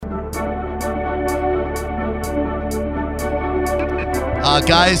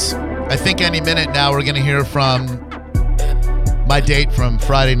Guys, I think any minute now we're going to hear from my date from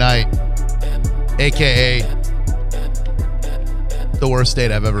Friday night, a.k.a. the worst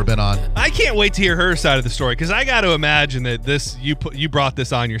date I've ever been on. I can't wait to hear her side of the story because I got to imagine that you brought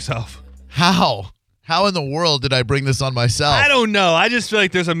this on yourself. How? How in the world did I bring this on myself? I don't know. I just feel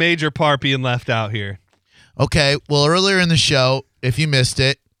like there's a major part being left out here. Okay, well, earlier in the show, if you missed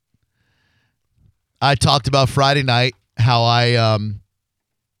it, I talked about Friday night, how I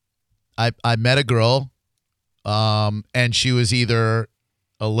met a girl, and she was either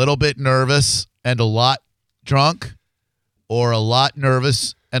a little bit nervous and a lot drunk, or a lot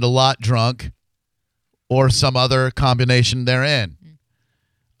nervous and a lot drunk, or some other combination therein.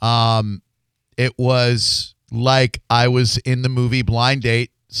 It was like I was in the movie Blind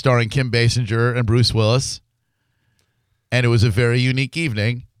Date starring Kim Basinger and Bruce Willis, and it was a very unique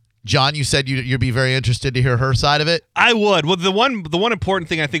evening. John, you said you'd be very interested to hear her side of it? I would. Well, the one important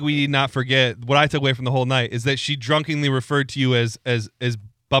thing I think we need not forget, what I took away from the whole night, is that she drunkenly referred to you as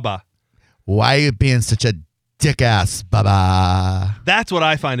Bubba. Why are you being such a dick-ass, Bubba? That's what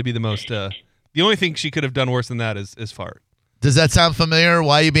I find to be the most... the only thing she could have done worse than that is fart. Does that sound familiar?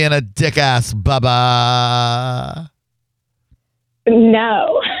 Why are you being a dick-ass, Bubba?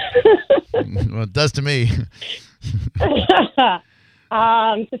 No. Well, it does to me.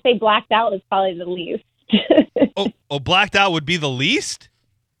 To say blacked out is probably the least. Blacked out would be the least?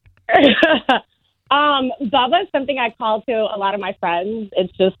 Bubba is something I call to a lot of my friends.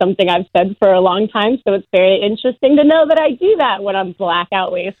 It's just something I've said for a long time, so it's very interesting to know that I do that when I'm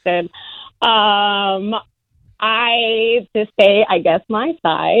blackout wasted. To say, I guess, my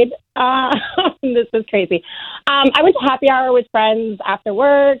side, this is crazy. I went to happy hour with friends after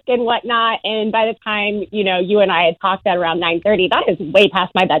work and whatnot, and by the time, you and I had talked at around 9:30, that is way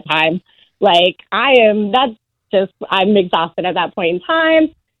past my bedtime. I'm exhausted at that point in time.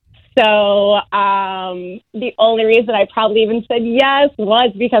 So the only reason I probably even said yes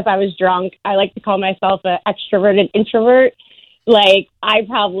was because I was drunk. I like to call myself an extroverted introvert. I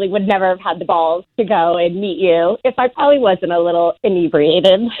probably would never have had the balls to go and meet you if I probably wasn't a little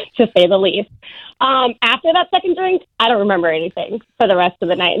inebriated, to say the least. After that second drink, I don't remember anything for the rest of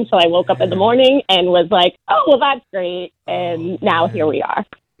the night until I woke up in the morning and was like, oh, well, that's great. And now here we are.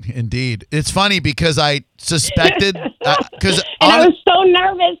 Indeed. It's funny because I suspected... and I was so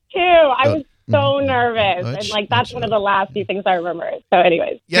nervous, too. I was so nervous. And that's one of the last few things I remember. So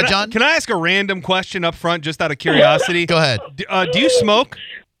anyways. Yeah, John? Can I ask a random question up front just out of curiosity? Go ahead. Do you smoke?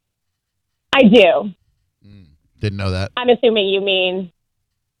 I do. Didn't know that. I'm assuming you mean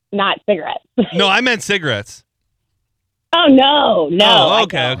not cigarettes. No, I meant cigarettes. Oh, no. Oh,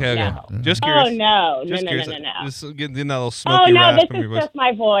 okay. No. Just curious. Oh, no. Just No. Just getting that little smoky rasp this from your is voice. just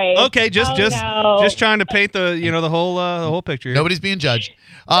my voice. Okay, just trying to paint the whole picture here. Nobody's being judged.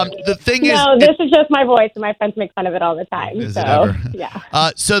 The thing is... No, this is just my voice, and my friends make fun of it all the time. Is so, it ever?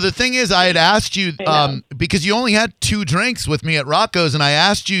 Yeah. So the thing is, I had asked you, because you only had 2 drinks with me at Rocco's, and I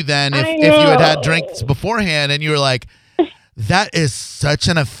asked you then if you had drinks beforehand, and you were like, that is such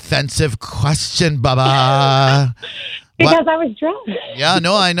an offensive question, Baba. Because I was drunk. Yeah,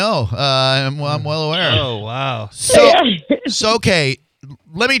 no, I know. I'm well aware. Oh, wow. So okay,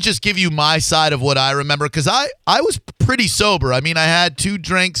 let me just give you my side of what I remember, because I was pretty sober. I mean, I had 2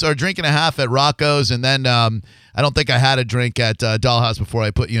 drinks or a drink and a half at Rocco's, and then I don't think I had a drink at Dollhouse before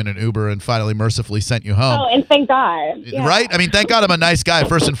I put you in an Uber and finally mercifully sent you home. Oh, and thank God. Yeah. Right? I mean, thank God I'm a nice guy,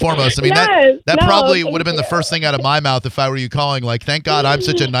 first and foremost. I mean, that probably would have been the first thing out of my mouth if I were you calling, thank God I'm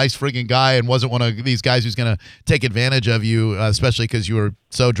such a nice freaking guy and wasn't one of these guys who's going to take advantage of you, especially because you were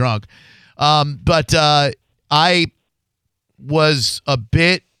so drunk. But I was a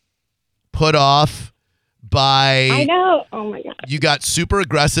bit put off by... I know. Oh, my God. You got super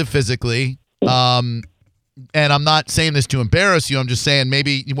aggressive physically. And I'm not saying this to embarrass you. I'm just saying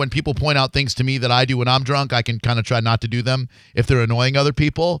maybe when people point out things to me that I do when I'm drunk, I can kind of try not to do them if they're annoying other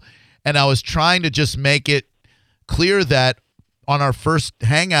people. And I was trying to just make it clear that on our first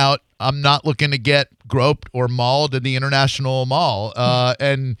hangout, I'm not looking to get groped or mauled in the International Mall.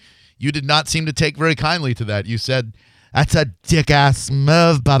 And you did not seem to take very kindly to that. You said, that's a dick-ass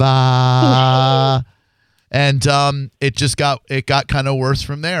move, baba. And it got kind of worse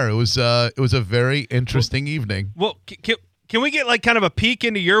from there. It was a very interesting evening. Well, can we get kind of a peek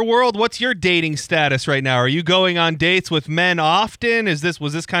into your world? What's your dating status right now? Are you going on dates with men often? Was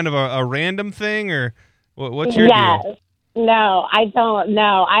this kind of a random thing, or what's your deal? No, I don't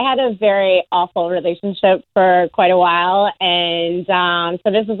know. I had a very awful relationship for quite a while, and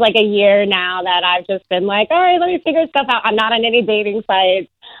so this is a year now that I've just been like, all right, let me figure stuff out. I'm not on any dating sites.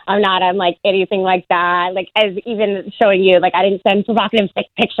 I'm like anything like that. Like, as even showing you, like, I didn't send provocative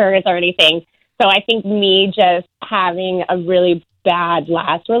pictures or anything. So I think me just having a really bad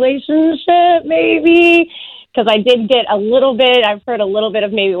last relationship, maybe, because I did get a little bit, I've heard a little bit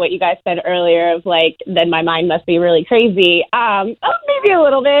of maybe what you guys said earlier of like, then my mind must be really crazy. Maybe a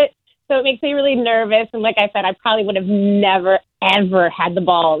little bit. So it makes me really nervous. And like I said, I probably would have never, ever had the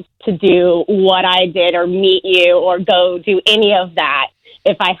balls to do what I did or meet you or go do any of that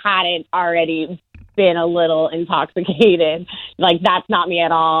if I hadn't already been a little intoxicated. Like, that's not me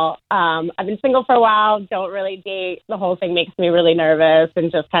at all. I've been single for a while, don't really date. The whole thing makes me really nervous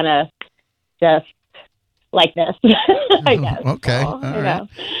and just kind of just like this, I guess. Okay. So, All right.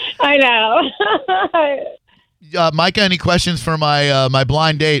 I know. Micah, any questions for my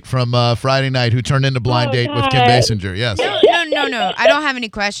blind date from Friday night who turned into blind date with Kim God. Basinger? Yes. No. I don't have any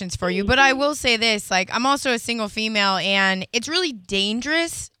questions for you, but I will say this. Like, I'm also a single female, and it's really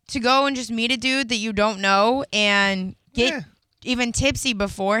dangerous to go and just meet a dude that you don't know and get even tipsy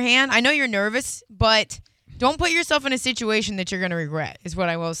beforehand. I know you're nervous, but don't put yourself in a situation that you're going to regret, is what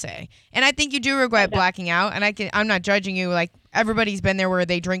I will say. And I think you do regret blacking out, and I'm not judging you. Like, everybody's been there where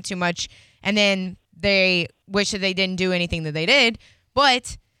they drink too much, and then they wish that they didn't do anything that they did,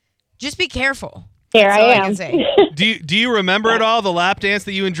 but just be careful. Here That's I all am. I can say. Do you remember at all the lap dance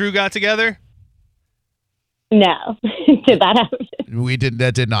that you and Drew got together? No. Did that happen?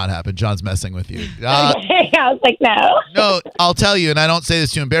 That did not happen. John's messing with you. I was like, no. No, I'll tell you, and I don't say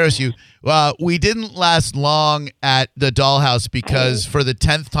this to embarrass you. We didn't last long at the dollhouse because for the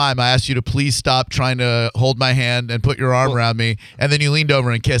 10th time I asked you to please stop trying to hold my hand and put your arm around me, and then you leaned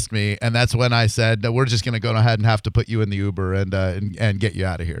over and kissed me, and that's when I said that we're just going to go ahead and have to put you in the Uber and get you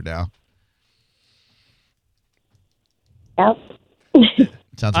out of here now. Yep.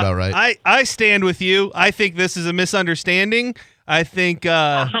 Sounds about right. I stand with you. I think this is a misunderstanding. I think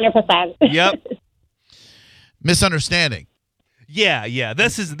 100%. Yep. Misunderstanding. Yeah.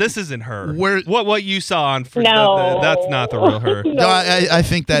 This isn't her. Where- what you saw on No. that's not the real her. No, I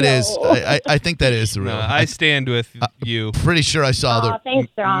think that is. No. I think that is the real. No, I stand with you, pretty sure I saw Oh,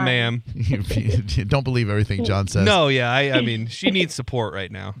 thanks, John. ma'am. the. Don't believe everything John says. No, yeah. I mean, she needs support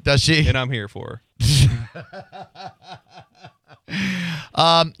right now, Does she? and I'm here for her.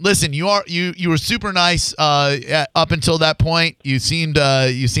 Listen, you were super nice up until that point. You seemed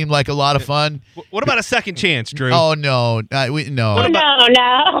like a lot of fun. What about a second chance, Drew? Oh no, no.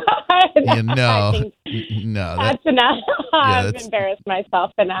 No. Yeah, no, I think no. that's enough. I've that's- embarrassed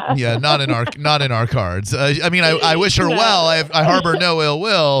myself enough. Yeah, not in our cards. I mean, I wish her well. I harbor no ill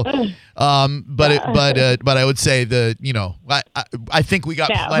will. But I would say I think we got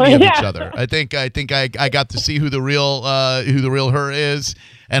Yeah. plenty of each Yeah. other. I think I got to see who the real her is,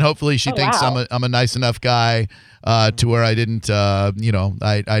 and hopefully she thinks wow. I'm a nice enough guy to where I didn't I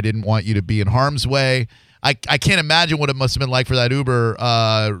didn't want you to be in harm's way. I can't imagine what it must have been like for that Uber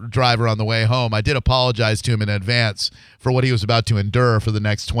driver on the way home. I did apologize to him in advance for what he was about to endure for the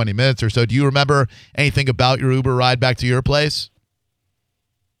next 20 minutes or so. Do you remember anything about your Uber ride back to your place?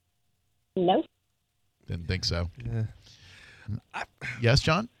 Nope. Didn't think so. Yeah. Yes,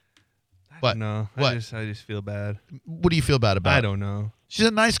 John? What? No, What? I just feel bad. What do you feel bad about? I don't know. She's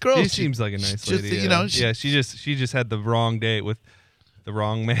a nice girl. She seems like a nice just, lady. you Yeah. know, Yeah, she just had the wrong date with the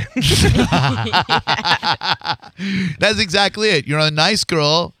wrong man. That's exactly it. You're a nice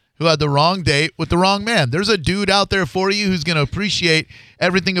girl who had the wrong date with the wrong man. There's a dude out there for you who's going to appreciate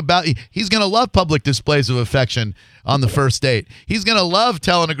everything about you. He's going to love public displays of affection on the first date. He's going to love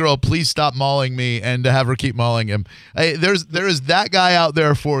telling a girl, please stop mauling me, and to have her keep mauling him. There is that guy out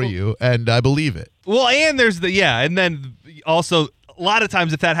there for you, and I believe it. Well, and there's and then also a lot of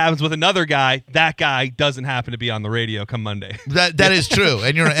times if that happens with another guy, that guy doesn't happen to be on the radio come Monday. That is true,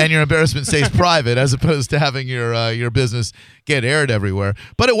 and your embarrassment stays private as opposed to having your business get aired everywhere.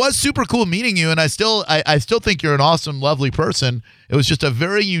 But it was super cool meeting you, and I still think you're an awesome, lovely person. It was just a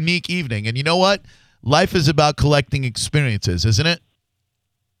very unique evening, and you know what? Life is about collecting experiences, isn't it?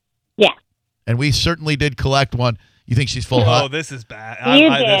 Yeah. And we certainly did collect one. You think she's full hot? Oh, this is bad. You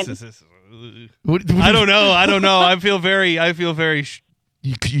did. This is. I don't know. I feel very.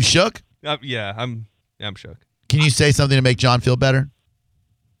 You shook? Yeah, I'm shook. Can you say something to make John feel better?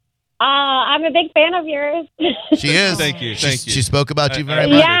 I'm a big fan of yours. She is. Thank you. She spoke about you very I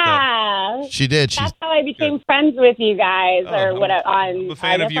much. appreciate Yeah. She did. That's how I became friends with you guys, Oh, or what I'm a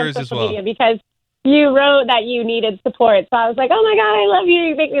fan I of guess on yours as social well. media, because you wrote that you needed support. So I was like, oh my God, I love you.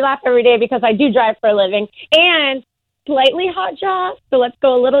 You make me laugh every day because I do drive for a living. And slightly hot job, so let's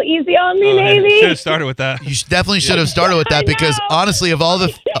go a little easy on me, maybe. Should have started with that. You definitely should have started with that I because know. honestly, of all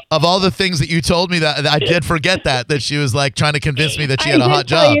the things that you told me, that I did forget that she was like trying to convince me that she I had a did hot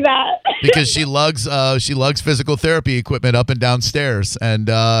tell job you that. because she lugs physical therapy equipment up and down stairs, and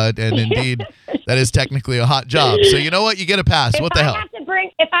indeed that is technically a hot job. So you know what, you get a pass. What the hell?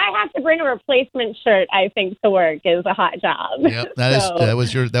 If I have to bring a replacement shirt, I think to work is a hot job. Yep, that So,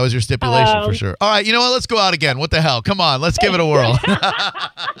 was your stipulation for sure. All right, you know what? Let's go out again. What the hell? Come on, let's give it a whirl.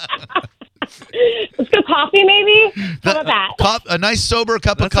 Let's go coffee, maybe. How about that? A nice sober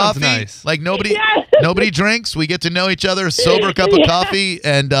cup of That sounds coffee. nice. Like nobody Yes. nobody drinks. We get to know each other. Sober cup of Yeah. coffee,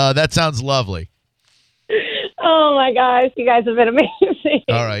 and that sounds lovely. Oh my gosh, you guys have been amazing.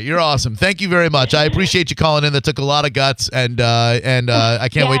 All right, you're awesome. Thank you very much. I appreciate you calling in. That took a lot of guts, and I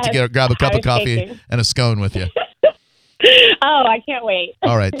can't wait to Yes, grab a cup I of was coffee thinking. and a scone with you. Oh, I can't wait.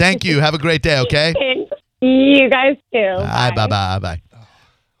 All right, thank you. Have a great day. Okay. Thanks. You guys too. Bye.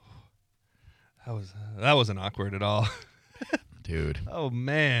 That wasn't awkward at all. Dude, Oh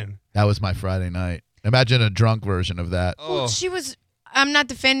man. that was my Friday night. Imagine a drunk version of that. Oh. She was. I'm not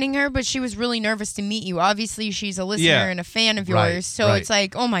defending her, but she was really nervous to meet you. Obviously, she's a listener Yeah. and a fan of yours. Right, So right. it's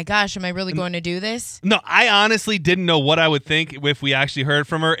like, oh my gosh, am I really going to do this? No, I honestly didn't know what I would think if we actually heard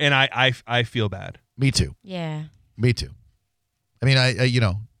from her, and I feel bad. Me too. Yeah. Me too. I mean, I you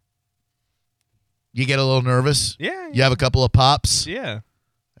know, you get a little nervous. Yeah. You have a couple of pops, Yeah.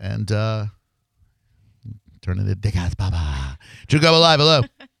 and turn into dick ass baba. Drew Go Live. Hello.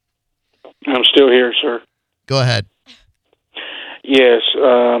 I'm still here, sir. Go ahead. Yes,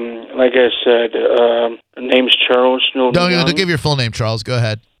 like I said, name's Charles Snowden. Don't give your full name, Charles. Go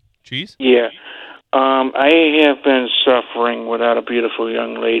ahead. Cheese? Yeah. I have been suffering without a beautiful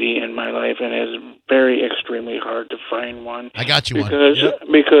young lady in my life, and it's very extremely hard to find one. I got you one.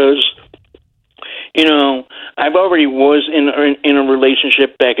 Because you know, I've already was in a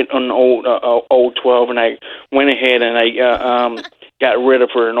relationship back in old 12, and I went ahead and I got rid of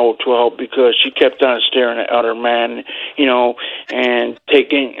her in old 12 because she kept on staring at other men, you know, and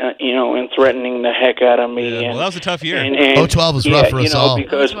taking, you know, and threatening the heck out of me. Yeah, and, well, that was a tough year. And 012 was rough for us all.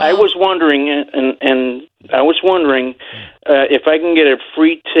 because I was wondering, and I was wondering if I can get a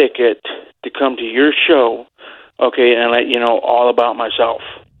free ticket to come to your show, okay, and let you know all about myself.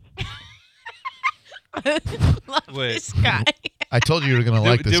 Love Wait. this guy. I told you were going to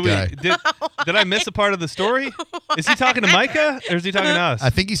like this guy. Did I miss a part of the story? Is he talking to Micah, or is he talking to us? I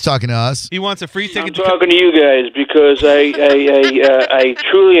think he's talking to us. He wants a free I'm ticket to talking to you guys because I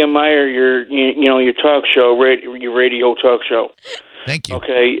truly admire your talk show, your radio talk show. Thank you.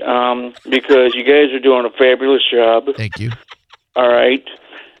 Okay, because you guys are doing a fabulous job. Thank you. All right.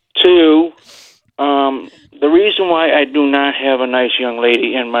 Two, the reason why I do not have a nice young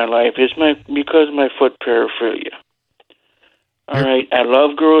lady in my life is because of my foot paraphilia. All right. I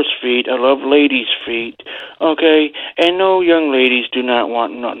love girls' feet. I love ladies' feet. Okay. And no young ladies do not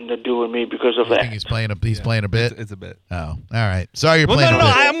want nothing to do with me because of I that. think he's playing a bit. It's a bit. Oh, all right. Sorry you're Well, playing no.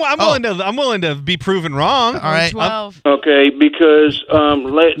 a bit. I'm willing to be proven wrong. All right. 12. Okay, because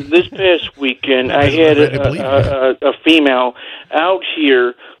this past weekend I had ready to believe a female out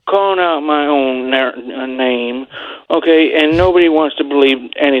here calling out my own name, okay, and nobody wants to believe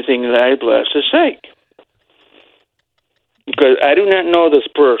anything that I bless to say. Because I do not know this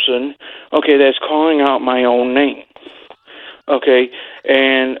person, okay, that's calling out my own name. Okay,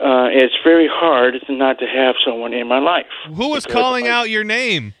 and it's very hard not to have someone in my life. Who was Because calling out your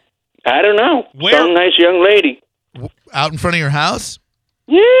name? I don't know. Where- Some nice young lady. Out in front of your house?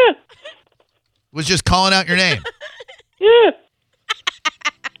 Yeah, Was just calling out your name. yeah.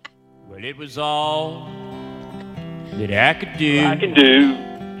 Well, it was all that I could do. I can do.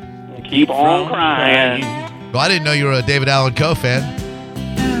 Keep on crying. Well, I didn't know you were a David Allan Coe fan.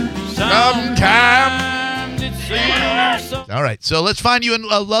 Sometimes it seems so. All right. So let's find you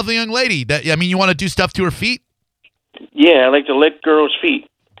a lovely young lady. You want to do stuff to her feet? Yeah, I like to lick girls' feet.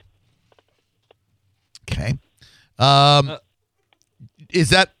 Okay. Is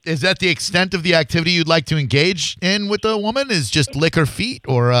that the extent of the activity you'd like to engage in with a woman? Is just lick her feet,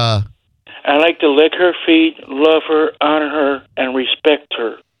 or I like to lick her feet, love her, honor her, and respect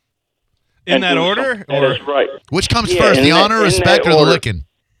her. In And that do order? something that Or is right. which comes Yeah, first, in the that- honor, in respect, that or the order. licking?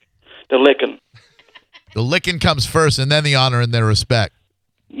 The licking. The licking comes first, and then the honor, and then respect.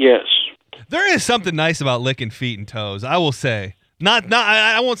 Yes. there is something nice about licking feet and toes, I will say.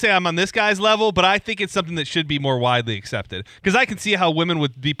 I won't say I'm on this guy's level, but I think it's something that should be more widely accepted. Because I can see how women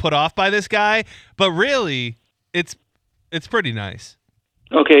would be put off by this guy, but really, it's pretty nice.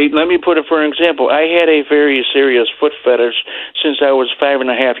 Okay, let me put it for an example. I had a very serious foot fetish since I was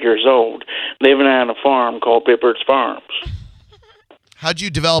 5.5 years old, living on a farm called Bippert's Farms. How'd you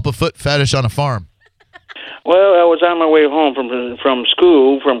develop a foot fetish on a farm? Well, I was on my way home from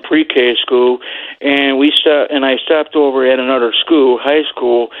school, from pre-K school, and I stopped over at another school, high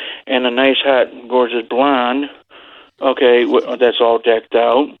school, and a nice, hot, gorgeous blonde. Okay, that's all decked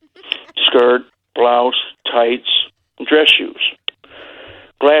out. Skirt, blouse, tights, dress shoes,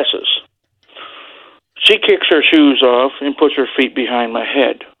 glasses. She kicks her shoes off and puts her feet behind my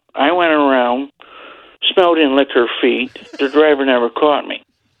head. I went around, smelled and licked her feet. The driver never caught me.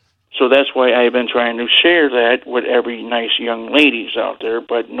 So that's why I've been trying to share that with every nice young ladies out there,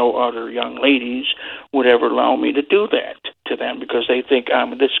 but no other young ladies would ever allow me to do that to them because they think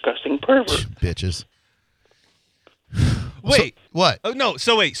I'm a disgusting pervert. Bitches. Wait. So, what? Oh, no.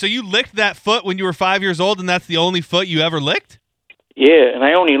 So wait. So you licked that foot when you were 5 years old, and that's the only foot you ever licked? Yeah, and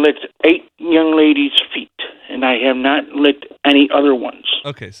I only licked 8 young ladies' feet, and I have not licked any other ones.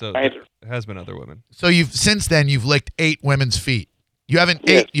 Okay, so either. there has been other women. So since then you've licked 8 women's feet. You haven't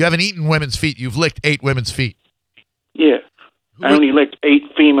Yes. You haven't eaten women's feet. You've licked 8 women's feet. Yeah. I only licked 8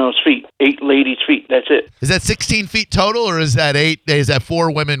 females' feet, 8 ladies' feet. That's it. Is that 16 feet total, or is that 8? Is that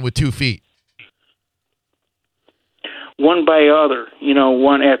 4 women with 2 feet? One by other,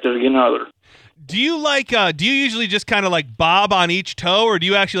 one after another. Do you do you usually just kind of like bob on each toe, or do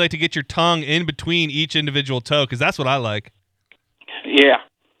you actually like to get your tongue in between each individual toe? Because that's what I like. Yeah.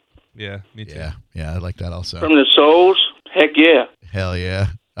 Yeah, me too. Yeah, I like that also. From the soles, heck yeah. Hell yeah.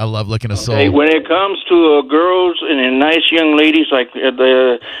 I love licking a soul. Hey, when it comes to girls and nice young ladies, like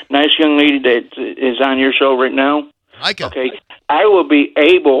the nice young lady that is on your show right now, Micah. okay, I will be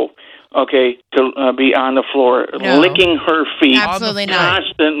able, to be on the floor, No. licking her feet Absolutely not.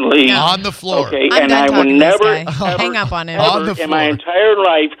 constantly. No. On the floor. Okay, I'm and done I will talking to this never, guy. ever, Hang up on him. On ever the in my floor. entire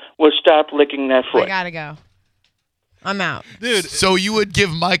life will stop licking that I foot. gotta go. I'm out. Dude, So you would give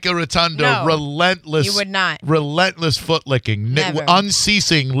Micah Rotundo No. relentless You would not. relentless foot licking, Never.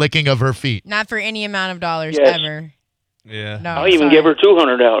 unceasing licking of her feet. Not for any amount of dollars Yes. ever. yeah. No. I'll even sorry. give her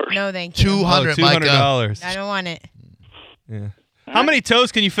 $200. No, thank you. 200, Micah. $200. I don't want it. Yeah. How many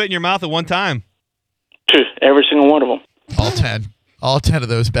toes can you fit in your mouth at one time? Every single one of them. All 10. All 10 of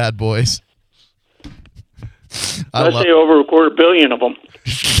those bad boys. Let's say over 250 million of them.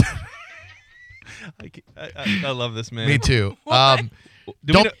 I love this man. Me too. Do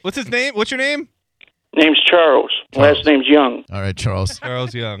we Don't- know, what's his name? What's your name? Name's Charles. Last name's Young. All right, Charles.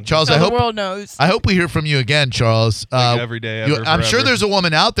 Charles Young. Charles, So I the hope world knows. we hear from you again, Charles. Every day, ever, I'm sure forever. there's a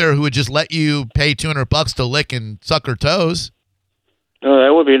woman out there who would just let you pay $200 to lick and suck her toes. Oh,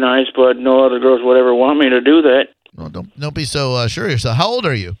 that would be nice, but no other girls would ever want me to do that. Well, don't be so sure of yourself. How old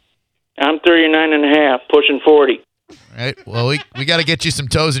are you? I'm 39 and a half, pushing 40. All right. Well, we got to get you some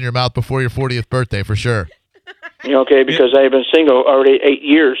toes in your mouth before your 40th birthday for sure. Okay, because I've been single already 8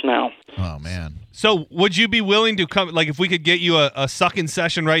 years now. Oh man. So, would you be willing to come? Like, if we could get you a sucking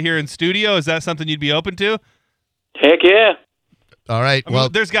session right here in studio, is that something you'd be open to? Heck yeah. All right. I mean, Well,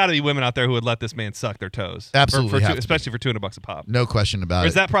 there's got to be women out there who would let this man suck their toes. Absolutely have to be. Especially for $200 a pop. no question about Or it.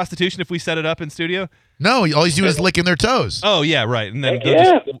 is that prostitution if we set it up in studio? No, all he's doing is licking their toes. Oh yeah, right. And then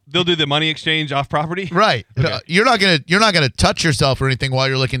Yeah. they'll do the money exchange off property. Right. Okay. You're not gonna touch yourself or anything while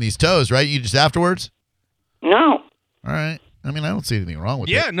you're licking these toes, right? You just afterwards. No. All right. I mean, I don't see anything wrong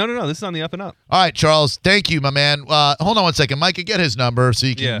with it. Yeah, no. This is on the up and up. All right, Charles. Thank you, my man. Hold on one second, Micah. Get his number so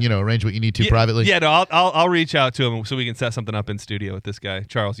you can, Yeah. arrange what you need to Yeah, privately. Yeah, no, I'll reach out to him so we can set something up in studio with this guy,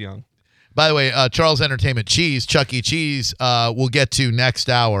 Charles Young. By the way, Charles Entertainment Cheese, Chuck E. Cheese, we'll get to next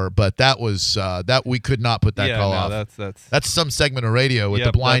hour, but that was that we could not put that yeah, call no, off. that's Some segment of radio with the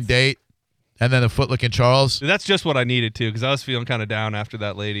Yep, blind date and then the foot licking Charles. that's just what I needed to because I was feeling kind of down after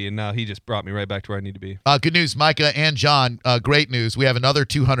that lady, and now he just brought me right back to where I need to be. Good news, Micah and John. Great news. We have another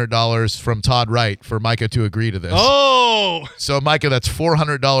 $200 from Todd Wright for Micah to agree to this. Oh So, Micah, that's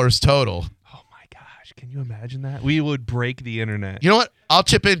 $400 total. my gosh, can you imagine that? We would break the internet. You know what? I'll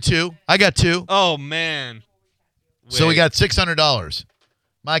chip in 2. I got 2. Oh man. So we Wait. got $600.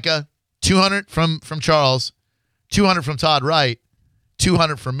 Micah, 200 from Charles, 200 from Todd Wright,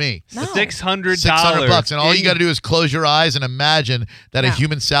 200 from me. No. $600. $600, and all you got to do is close your eyes and imagine that a No.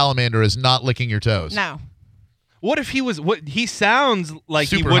 human salamander is not licking your toes. No. What if he was? What he sounds like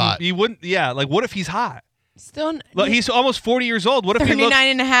Super he wouldn't. hot. He wouldn't. Yeah. Like what if he's hot? Still Like, he's almost 40 years old. What if he 39 looks?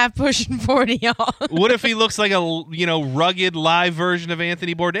 and a half pushing 40, y'all. What if he looks like a rugged live version of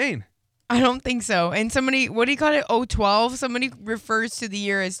Anthony Bourdain? I don't think so. And somebody, what do you call it? 012? Somebody refers to the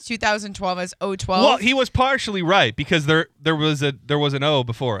year as 2012 as 012. Well, he was partially right because there was an O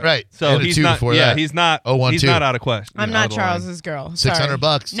before it. Right. So And a he's two not. before Yeah, that. he's not. 012. He's not out of question. I'm out not of the line. Charles's girl. Sorry.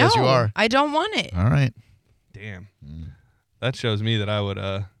 $600. No, Yes, you are. I don't want it. All right. Damn. That shows me that I would.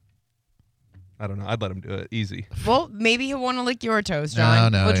 I don't know. I'd let him do it easy. Well, maybe he'll want to lick your toes,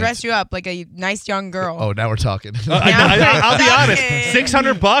 John. No, We'll dress it's- you up like a nice young girl. Oh, now we're talking. I'll be honest.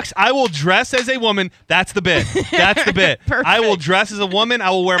 Talking. $600. I will dress as a woman. That's the bit. That's the bit. I will dress as a woman.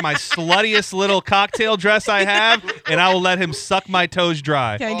 I will wear my sluttiest little cocktail dress I have, and I will let him suck my toes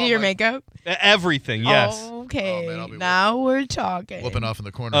dry. Can I do your makeup? Everything. Yes. Okay. Oh, man, I'll be now we're talking. Whooping off in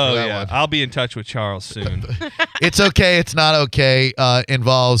the corner Oh for that yeah. one. I'll be in touch with Charles soon. It's okay. It's not okay.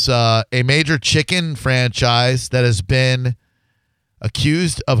 Involves a major chicken franchise that has been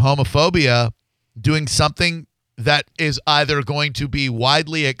accused of homophobia, doing something that is either going to be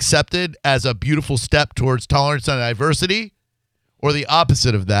widely accepted as a beautiful step towards tolerance and diversity, or the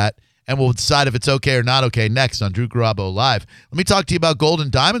opposite of that. And we'll decide if it's okay or not okay next on Drew Garabo Live. Let me talk to you about Golden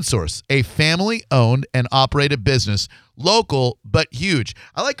Diamond Source, a family-owned and operated business, local but huge.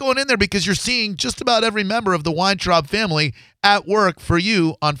 I like going in there because you're seeing just about every member of the Weintraub family at work for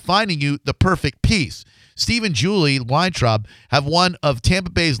you on finding you the perfect piece. Steve and Julie Weintraub have one of Tampa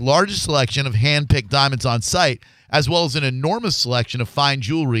Bay's largest selection of hand-picked diamonds on site, as well as an enormous selection of fine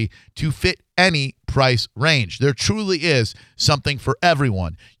jewelry to fit any price range. There truly is something for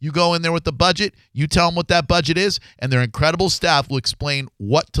everyone. You go in there with the budget, you tell them what that budget is, and their incredible staff will explain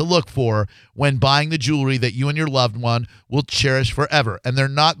what to look for when buying the jewelry that you and your loved one will cherish forever. And they're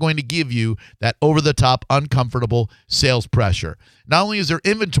not going to give you that over-the-top, uncomfortable sales pressure. Not only is their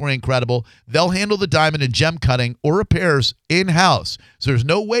inventory incredible, they'll handle the diamond and gem cutting or repairs in-house. So there's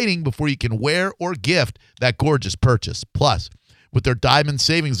no waiting before you can wear or gift that gorgeous purchase. Plus, with their diamond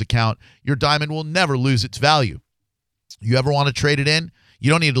savings account, your diamond will never lose its value. You ever want to trade it in? You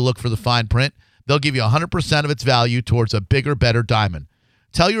don't need to look for the fine print. They'll give you 100% of its value towards a bigger, better diamond.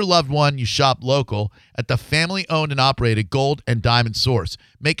 Tell your loved one you shop local at the family-owned and operated Gold and Diamond Source.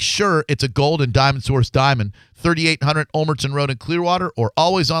 Make sure it's a Gold and Diamond Source diamond, 3800 Ulmerton Road in Clearwater, or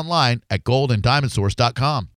always online at goldanddiamondsource.com.